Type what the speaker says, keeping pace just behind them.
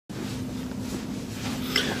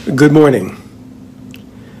Good morning.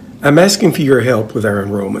 I'm asking for your help with our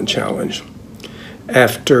enrollment challenge.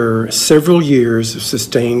 After several years of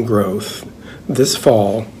sustained growth, this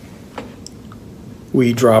fall,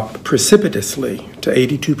 we dropped precipitously to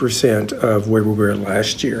 82% of where we were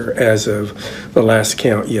last year as of the last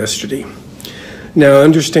count yesterday. Now,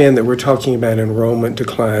 understand that we're talking about enrollment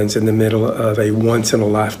declines in the middle of a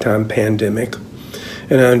once-in-a-lifetime pandemic,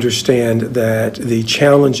 and I understand that the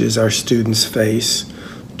challenges our students face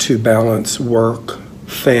to balance work,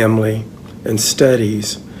 family, and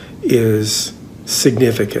studies is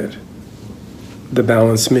significant. The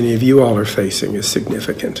balance many of you all are facing is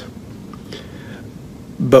significant.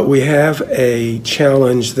 But we have a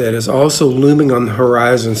challenge that is also looming on the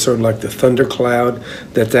horizon, sort of like the thundercloud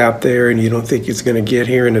that's out there and you don't think it's going to get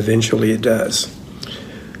here, and eventually it does.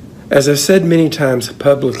 As I've said many times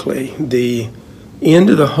publicly, the end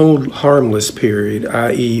of the hold harmless period,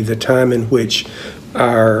 i.e. the time in which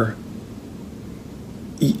our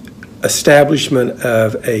establishment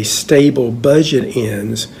of a stable budget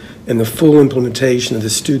ends and the full implementation of the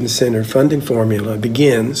student-centered funding formula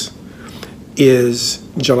begins, is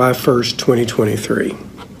July 1st, 2023.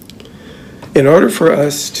 In order for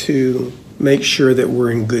us to make sure that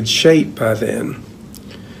we're in good shape by then,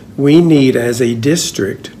 we need as a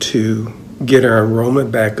district to get our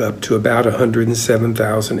enrollment back up to about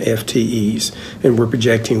 107,000 FTEs, and we're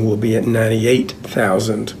projecting we'll be at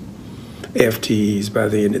 98,000 FTEs by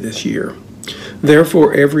the end of this year.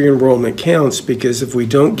 Therefore, every enrollment counts, because if we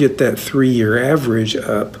don't get that 3-year average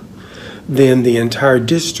up, then the entire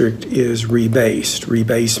district is rebased.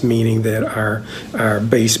 Rebased meaning that our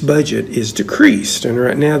base budget is decreased. And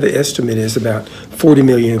right now the estimate is about $40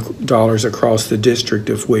 million across the district,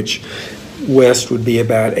 of which West would be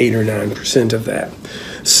about 8 or 9% of that.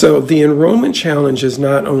 So the enrollment challenge is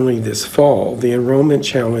not only this fall, the enrollment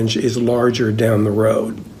challenge is larger down the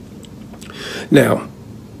road. Now,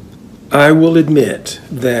 I will admit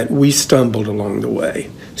that we stumbled along the way.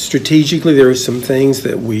 Strategically, there are some things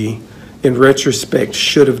that we, in retrospect,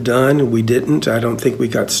 should have done. We didn't. I don't think we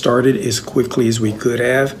got started as quickly as we could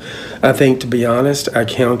have. I think, to be honest, I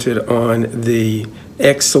counted on the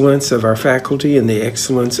excellence of our faculty and the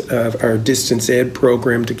excellence of our distance ed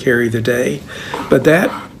program to carry the day. But that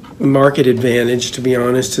market advantage, to be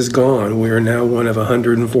honest, is gone. We are now one of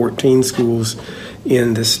 114 schools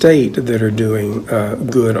in the state that are doing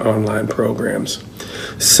good online programs.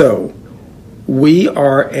 So we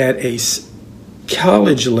are at a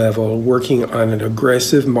college level working on an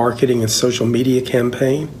aggressive marketing and social media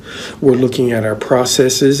campaign. We're looking at our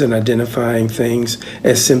processes and identifying things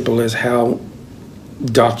as simple as how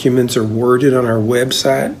documents are worded on our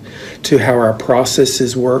website to how our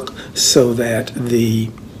processes work so that the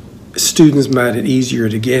students might it easier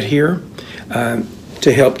to get here.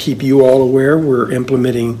 To help keep you all aware, we're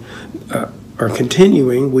implementing or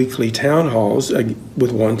continuing weekly town halls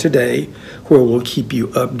with one today, where we'll keep you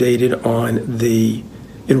updated on the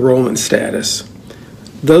enrollment status.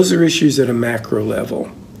 Those are issues at a macro level.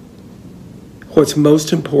 What's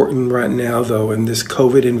most important right now, though, in this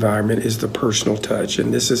COVID environment is the personal touch,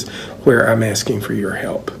 and this is where I'm asking for your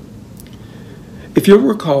help. If you'll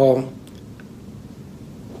recall,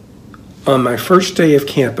 on my first day of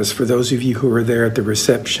campus, for those of you who were there at the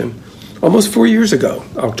reception, almost 4 years ago,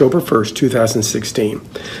 October 1st, 2016,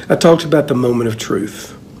 I talked about the moment of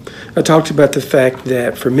truth. I talked about the fact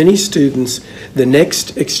that for many students, the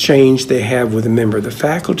next exchange they have with a member of the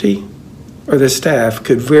faculty or the staff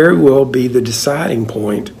could very well be the deciding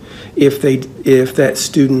point if that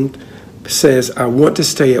student says, I want to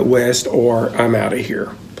stay at West, or I'm out of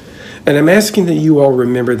here. And I'm asking that you all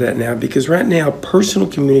remember that now, because right now personal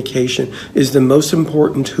communication is the most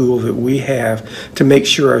important tool that we have to make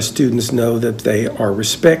sure our students know that they are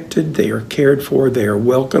respected, they are cared for, they are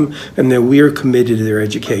welcome, and that we are committed to their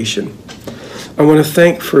education. I want to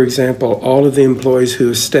thank, for example, all of the employees who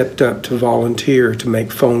have stepped up to volunteer to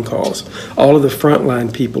make phone calls, all of the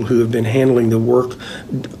frontline people who have been handling the work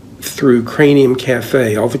through Cranium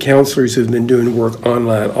Cafe, all the counselors who've been doing work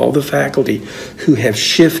online, all the faculty who have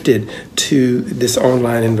shifted to this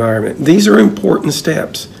online environment. These are important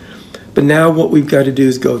steps. But now what we've got to do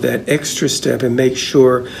is go that extra step and make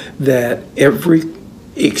sure that every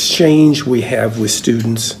exchange we have with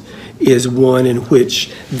students is one in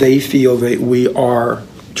which they feel that we are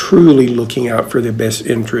truly looking out for their best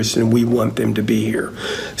interests and we want them to be here.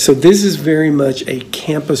 So this is very much a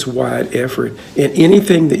campus-wide effort, and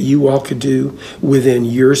anything that you all could do within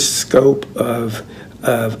your scope of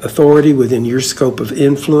authority, within your scope of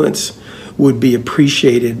influence, would be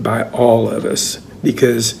appreciated by all of us,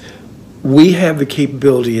 because we have the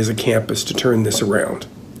capability as a campus to turn this around.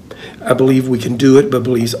 I believe we can do it, but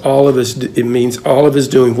it means all of us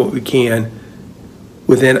doing what we can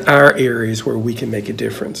within our areas where we can make a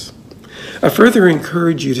difference. I further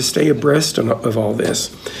encourage you to stay abreast of all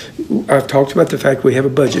this. I've talked about the fact we have a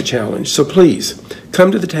budget challenge, so please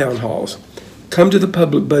come to the town halls. Come to the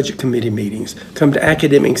Public Budget Committee meetings. Come to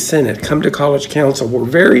Academic Senate. Come to College Council, where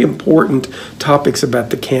very important topics about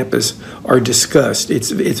the campus are discussed.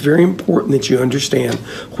 It's very important that you understand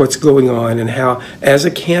what's going on and how, as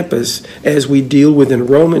a campus, as we deal with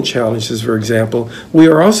enrollment challenges, for example, we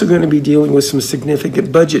are also going to be dealing with some significant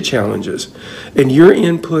budget challenges. And your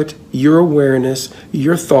input, your awareness,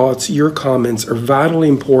 your thoughts, your comments are vitally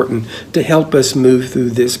important to help us move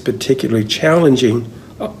through this particularly challenging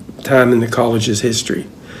time in the college's history.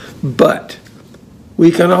 But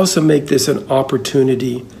we can also make this an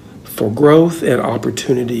opportunity for growth, an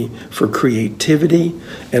opportunity for creativity,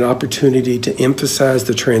 an opportunity to emphasize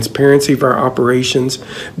the transparency of our operations,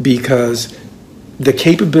 because the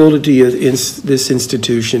capability of this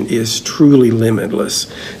institution is truly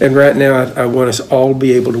limitless. And right now, I want us all to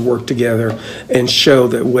be able to work together and show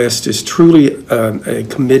that West is truly a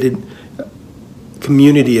committed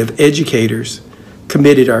community of educators,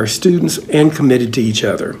 committed to our students, and committed to each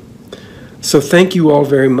other. So thank you all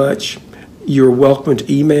very much. You're welcome to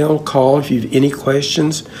email, call if you have any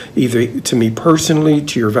questions, either to me personally,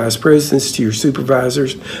 to your vice presidents, to your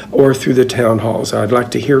supervisors, or through the town halls. I'd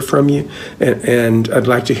like to hear from you, and I'd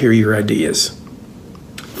like to hear your ideas.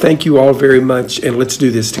 Thank you all very much, and let's do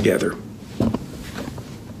this together.